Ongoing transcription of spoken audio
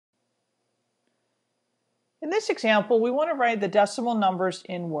In this example, we want to write the decimal numbers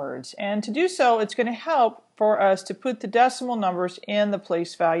in words, and to do so, it's going to help for us to put the decimal numbers in the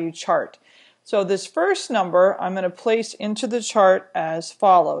place value chart. So this first number I'm going to place into the chart as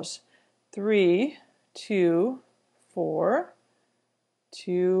follows: 3, 2, 4,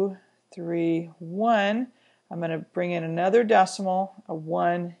 2, 3, 1. I'm going to bring in another decimal, a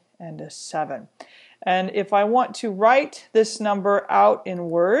 1 and a 7. And if I want to write this number out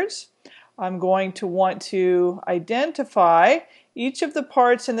in words, I'm going to want to identify each of the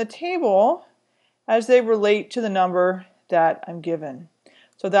parts in the table as they relate to the number that I'm given.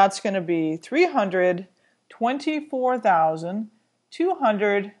 So that's going to be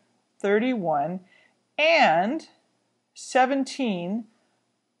 324,231 and 17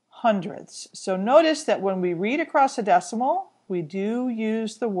 hundredths. So notice that when we read across a decimal, we do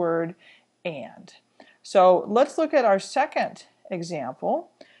use the word and. So let's look at our second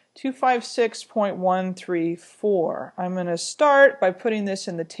example, 256.134. I'm going to start by putting this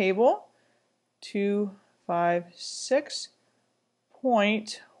in the table,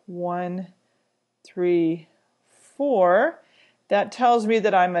 256.134. That tells me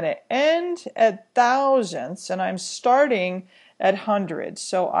that I'm going to end at thousandths and I'm starting at hundreds.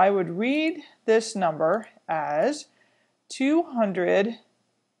 So I would read this number as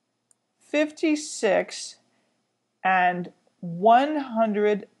 256 and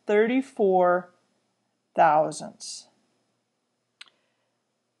 134 thousandths.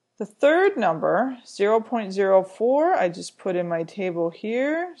 The third number, 0.04, I just put in my table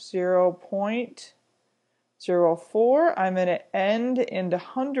here, 0.04. I'm going to end into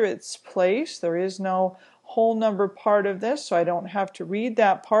hundredths place. There is no whole number part of this, so I don't have to read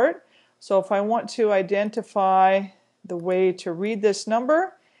that part. So if I want to identify the way to read this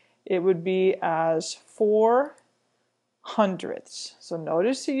number, it would be as 4 hundredths. So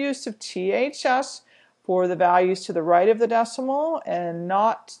notice the use of THS for the values to the right of the decimal and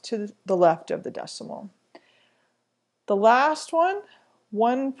not to the left of the decimal. The last one,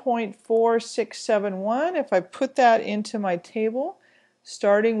 1.4671, if I put that into my table,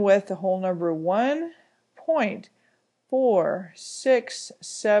 starting with the whole number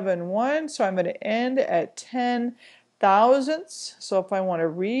 1.4671, so I'm going to end at 10 thousandths. So if I want to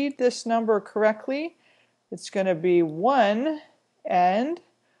read this number correctly, it's going to be 1 and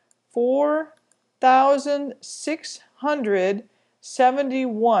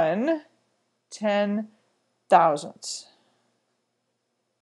 4,671 10 thousandths.